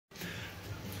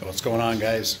What's going on,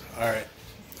 guys? All right,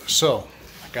 so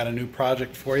I got a new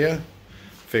project for you.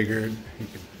 Figured you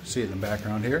can see it in the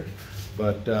background here,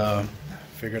 but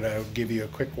figured I would give you a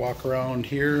quick walk around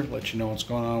here, let you know what's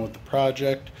going on with the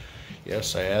project.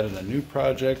 Yes, I added a new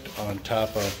project on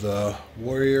top of the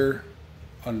Warrior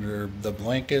under the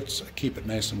blankets. I keep it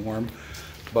nice and warm,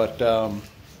 but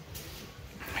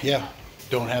yeah,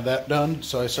 don't have that done,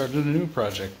 so I started a new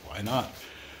project. Why not?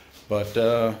 But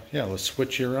yeah, let's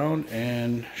switch you around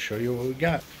and show you what we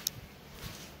got.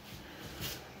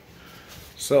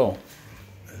 So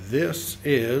this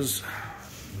is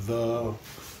the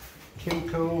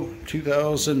Kymco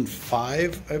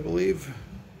 2005, I believe.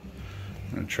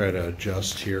 I'm gonna try to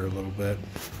adjust here a little bit.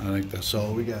 I think that's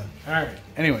all we got. All right,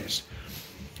 anyways,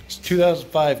 it's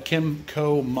 2005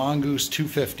 Kymco Mongoose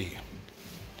 250.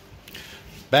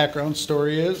 Background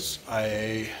story is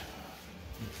I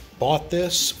bought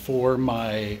this for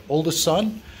my oldest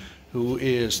son, who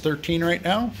is 13 right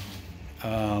now.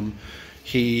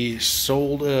 He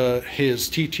sold his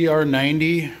TTR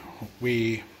 90.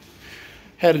 We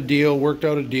had a deal, worked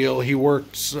out a deal. He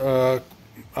works a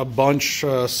bunch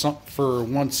for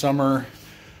one summer,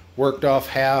 worked off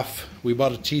half. We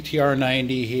bought a TTR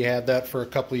 90. He had that for a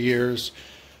couple of years,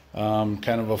 kind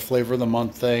of a flavor of the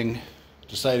month thing.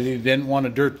 Decided he didn't want a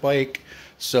dirt bike,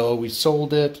 so we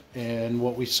sold it, and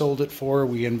what we sold it for,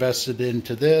 we invested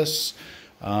into this.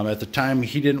 At the time,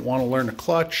 he didn't want to learn a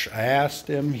clutch. I asked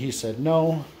him, he said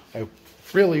no. I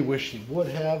really wish he would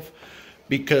have,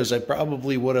 because I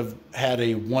probably would have had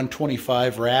a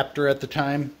 125 Raptor at the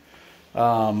time,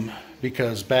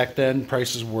 because back then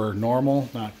prices were normal,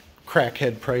 not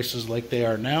crackhead prices like they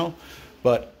are now,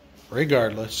 but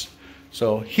regardless.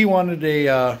 So he wanted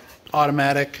a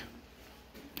automatic.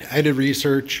 I did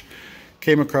research,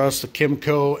 came across the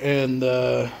Kymco, and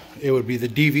it would be the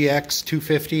DVX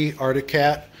 250 Arctic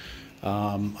Cat.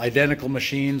 Identical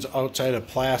machines outside of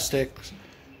plastic.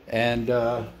 And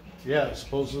yeah,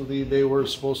 supposedly they were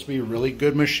supposed to be really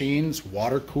good machines.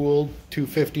 Water-cooled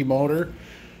 250 motor.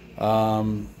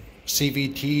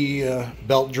 CVT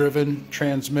belt-driven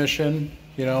transmission,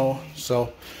 you know.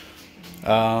 So,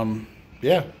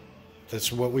 yeah. That's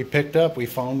what we picked up. We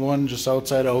found one just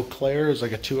outside of Eau Claire. It was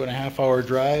like a 2.5-hour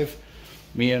drive.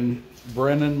 Me and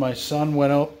Brennan, my son,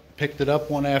 went out, picked it up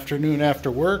one afternoon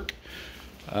after work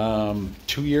 2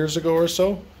 years ago or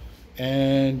so.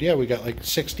 And yeah, we got like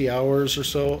 60 hours or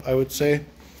so, I would say.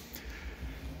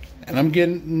 And I'm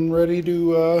getting ready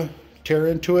to tear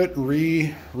into it,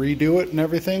 redo it and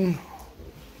everything.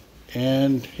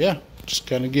 And yeah, just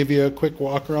kind of give you a quick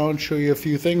walk around, show you a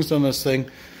few things on this thing.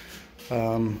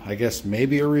 I guess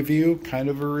maybe a review, kind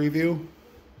of a review.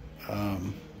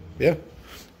 Yeah.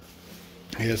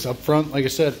 Yes, up front, like I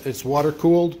said, it's water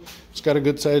cooled. It's got a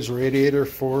good sized radiator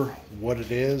for what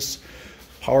it is.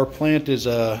 Power plant is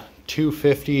a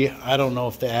 250. I don't know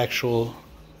if the actual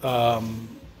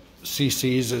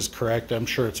CCs is correct. I'm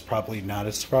sure it's probably not.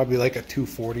 It's probably like a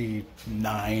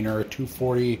 249 or a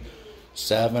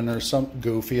 247 or something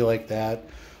goofy like that.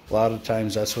 A lot of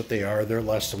times that's what they are. They're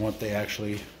less than what they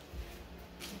actually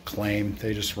claim.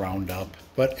 They just round up.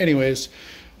 But anyways,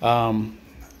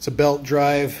 it's a belt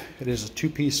drive. It is a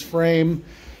two-piece frame.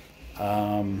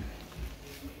 It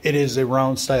is a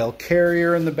round style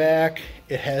carrier in the back.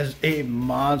 It has a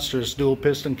monstrous dual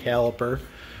piston caliper.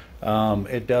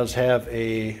 It does have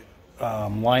a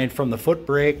line from the foot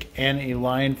brake and a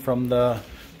line from the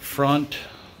front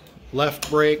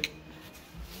left brake.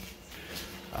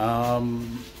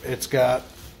 It's got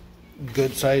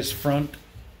good sized front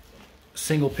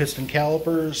single piston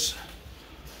calipers.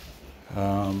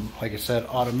 Like I said,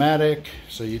 automatic.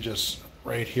 So you just,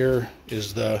 right here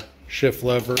is the shift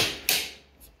lever,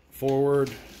 forward,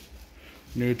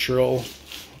 neutral,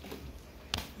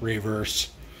 reverse.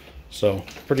 So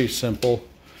pretty simple.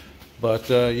 But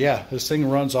yeah, this thing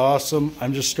runs awesome.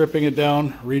 I'm just stripping it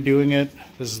down, redoing it.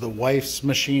 This is the wife's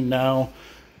machine now.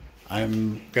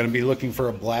 I'm going to be looking for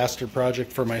a blaster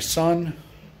project for my son.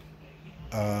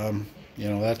 You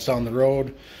know, that's down the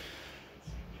road.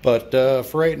 But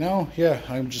for right now, yeah,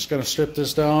 I'm just going to strip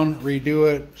this down,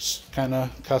 redo it, kind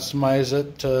of customize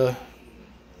it to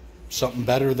something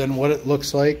better than what it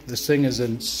looks like. This thing is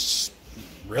in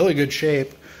really good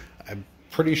shape. I'm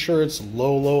pretty sure it's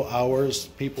low hours.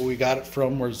 People we got it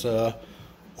from was a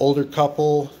older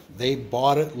couple. They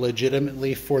bought it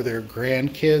legitimately for their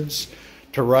grandkids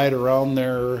to ride around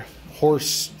their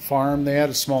horse farm. They had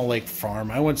a small lake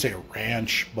farm. I wouldn't say a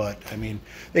ranch, but I mean,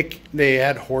 they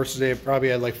had horses. They probably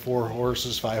had like 4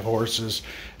 horses, 5 horses,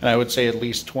 and I would say at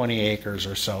least 20 acres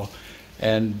or so.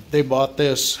 And they bought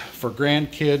this for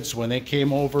grandkids when they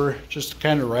came over, just to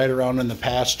kind of ride around in the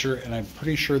pasture. And I'm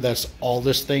pretty sure that's all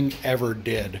this thing ever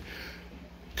did,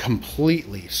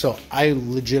 completely. So I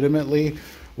legitimately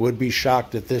would be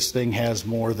shocked that this thing has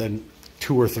more than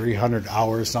 200 or 300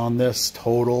 hours on this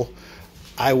total.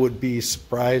 I wouldn't be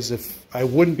surprised if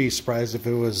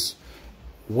it was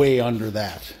way under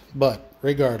that. But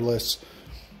regardless,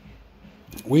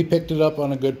 we picked it up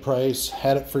on a good price,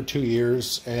 had it for 2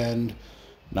 years, and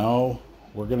now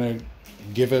we're gonna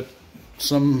give it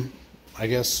some, I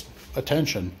guess,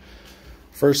 attention.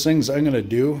 First things I'm gonna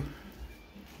do,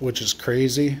 which is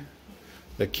crazy,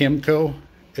 the Kymco,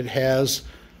 it has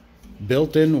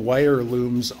built-in wire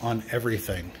looms on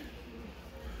everything.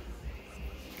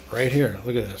 Right here,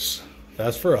 look at this.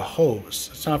 That's for a hose.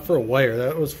 It's not for a wire.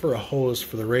 That was for a hose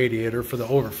for the radiator for the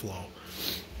overflow.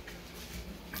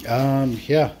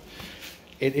 Yeah,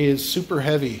 it is super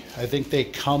heavy. I think they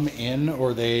come in,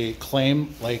 or they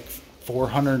claim like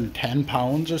 410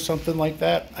 pounds or something like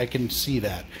that. I can see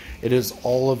that. It is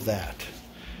all of that.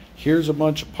 Here's a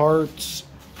bunch of parts.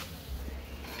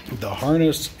 The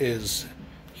harness is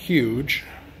huge.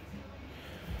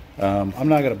 I'm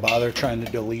not going to bother trying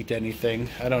to delete anything.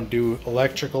 I don't do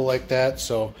electrical like that,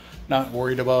 so not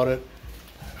worried about it.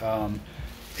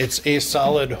 It's a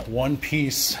solid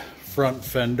one-piece front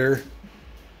fender.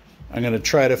 I'm going to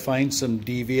try to find some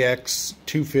DVX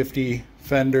 250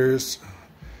 fenders,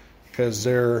 because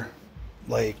they're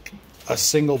like a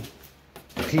single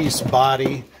piece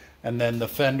body and then the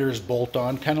fenders bolt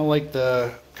on, kind of like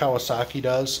the Kawasaki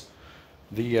does,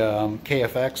 the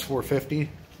KFX 450.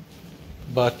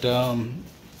 But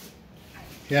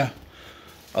yeah,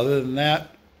 other than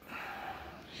that,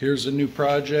 here's a new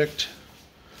project.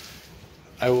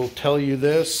 I will tell you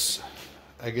this,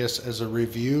 I guess, as a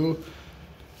review.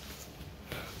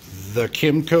 The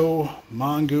Kymco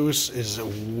Mongoose is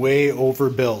way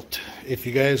overbuilt. If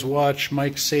you guys watch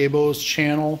Mike Sabo's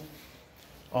channel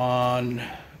on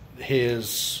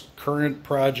his current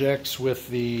projects with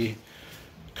the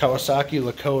Kawasaki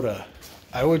Lakota,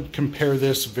 I would compare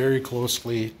this very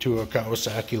closely to a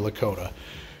Kawasaki Lakota,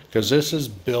 because this is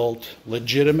built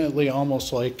legitimately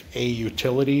almost like a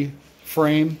utility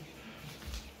frame,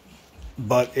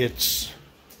 but it's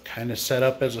kind of set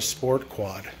up as a sport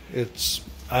quad. It's,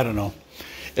 I don't know.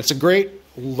 It's a great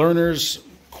learner's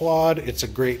quad. It's a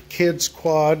great kids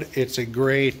quad. It's a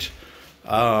great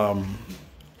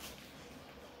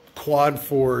quad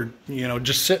for, you know,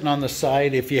 just sitting on the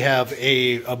side if you have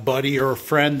a buddy or a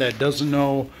friend that doesn't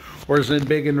know or isn't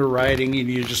big into riding, and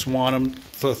you just want them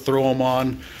to throw them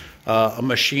on a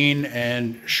machine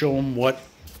and show them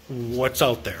what's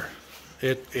out there.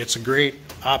 It's a great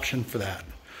option for that.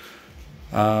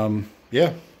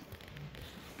 Yeah,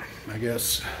 I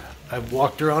guess I've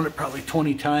walked around it probably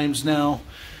 20 times now.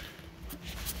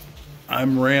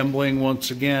 I'm rambling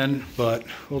once again, but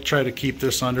we'll try to keep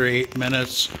this under 8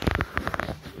 minutes.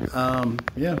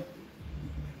 Yeah,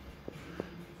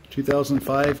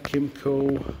 2005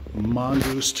 Kymco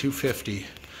Mongoose 250.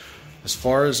 As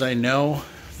far as I know,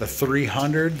 the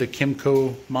 300, the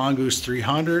Kymco Mongoose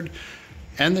 300,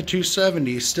 and the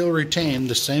 270 still retain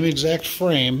the same exact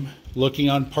frame. Looking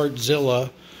on Partzilla,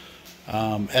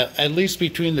 at least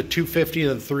between the 250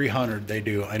 and the 300 they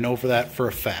do. I know for that for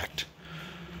a fact.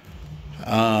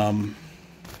 I'm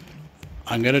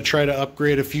going to try to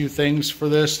upgrade a few things for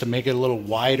this to make it a little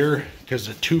wider, because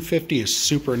the 250 is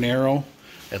super narrow,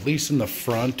 at least in the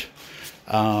front.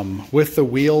 With the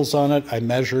wheels on it, I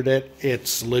measured it.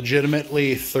 It's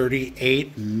legitimately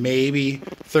 38, maybe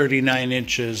 39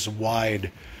 inches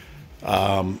wide.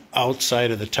 Outside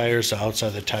of the tires to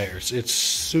outside the tires. It's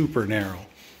super narrow.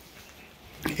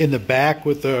 In the back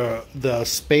with the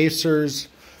spacers,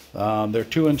 they're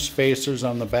 2-inch spacers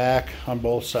on the back on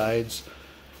both sides.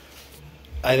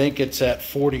 I think it's at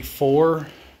 44,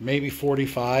 maybe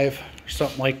 45,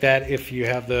 something like that, if you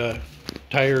have the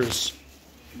tires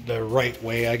the right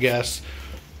way, I guess.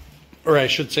 Or I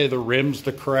should say the rims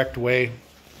the correct way.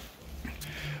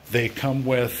 They come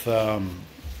with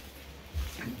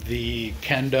the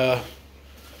Kenda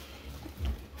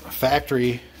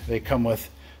factory. They come with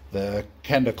the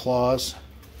Kenda claws,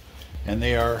 and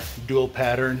they are dual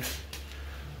pattern.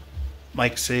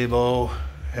 Mike Sabo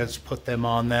has put them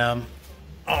on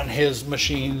his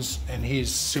machines, and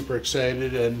he's super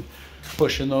excited and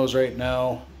pushing those right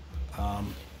now.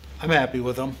 I'm happy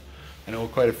with them. I know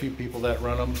quite a few people that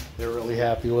run them. They're really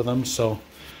happy with them. So,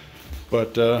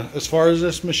 but as far as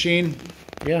this machine,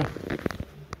 yeah,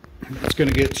 it's going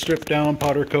to get stripped down,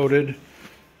 powder coated,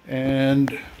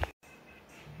 and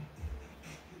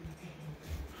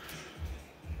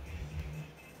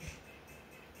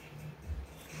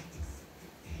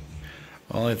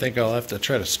Well, I think I'll have to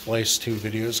try to splice 2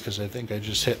 videos because I think I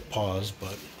just hit pause,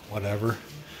 but whatever.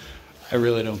 I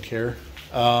really don't care.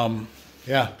 Yeah, I'm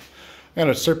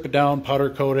gonna strip it down,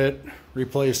 powder coat it,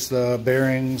 replace the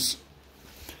bearings,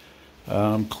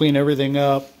 clean everything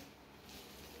up.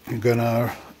 I'm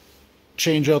gonna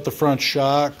change out the front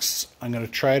shocks. I'm gonna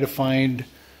try to find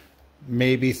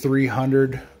maybe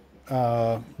 300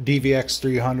 DVX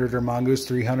 300 or Mongoose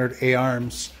 300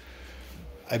 A-arms.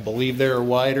 I believe they're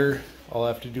wider. I'll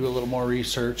have to do a little more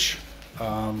research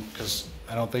because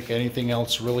I don't think anything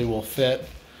else really will fit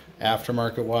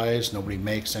aftermarket wise. Nobody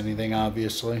makes anything,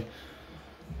 obviously,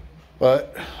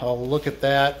 but I'll look at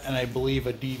that, and I believe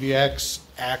a DVX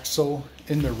axle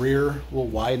in the rear will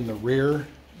widen the rear.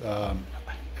 I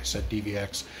said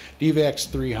DVX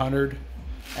 300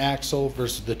 axle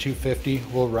versus the 250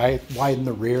 will widen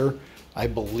the rear, I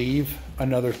believe,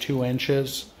 another 2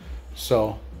 inches.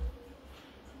 So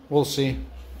we'll see.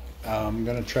 I'm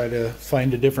gonna try to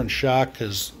find a different shock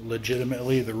because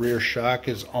legitimately the rear shock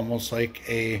is almost like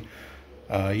a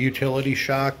utility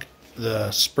shock. The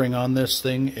spring on this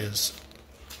thing is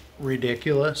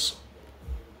ridiculous.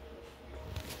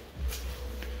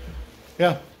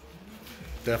 Yeah,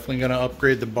 definitely gonna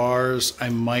upgrade the bars. I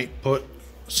might put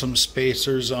some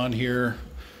spacers on here.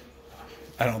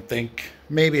 I don't think,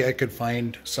 maybe I could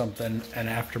find something, an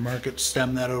aftermarket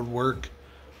stem that would work.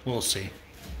 We'll see.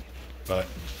 But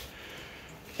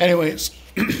anyways,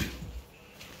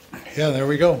 yeah, there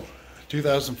we go.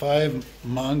 2005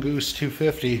 Mongoose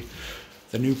 250.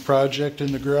 The new project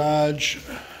in the garage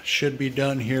should be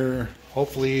done here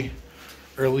hopefully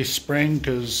early spring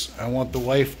because I want the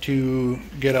wife to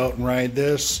get out and ride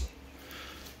this.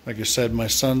 Like I said, my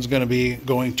son's going to be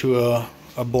going to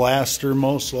a blaster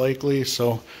most likely,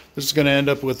 so this is going to end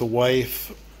up with the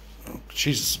wife.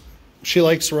 She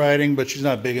likes riding, but she's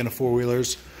not big into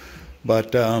 4-wheelers.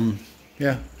 But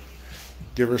yeah,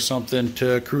 give her something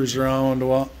to cruise around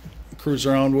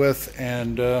with,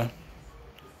 and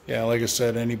yeah, like I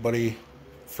said, anybody,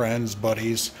 friends,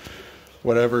 buddies,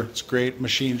 whatever, it's a great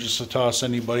machine just to toss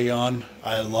anybody on.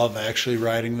 I love actually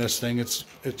riding this thing.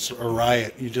 It's a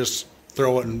riot. You just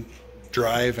throw it and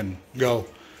drive and go.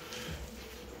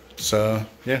 So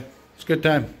yeah, it's a good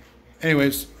time.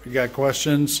 Anyways, if you got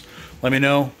questions, let me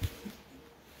know.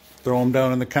 Throw them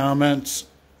down in the comments.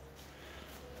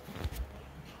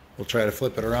 We'll try to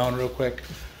flip it around real quick.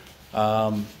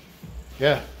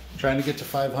 Yeah, trying to get to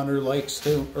 500 likes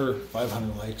too, or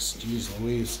 500 likes, geez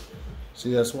Louise.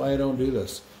 See, that's why I don't do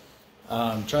this.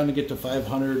 Trying to get to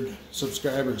 500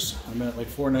 subscribers. I'm at like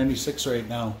 496 right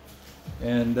now.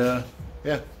 And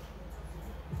yeah,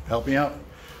 help me out.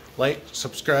 Like,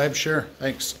 subscribe, share.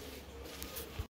 Thanks.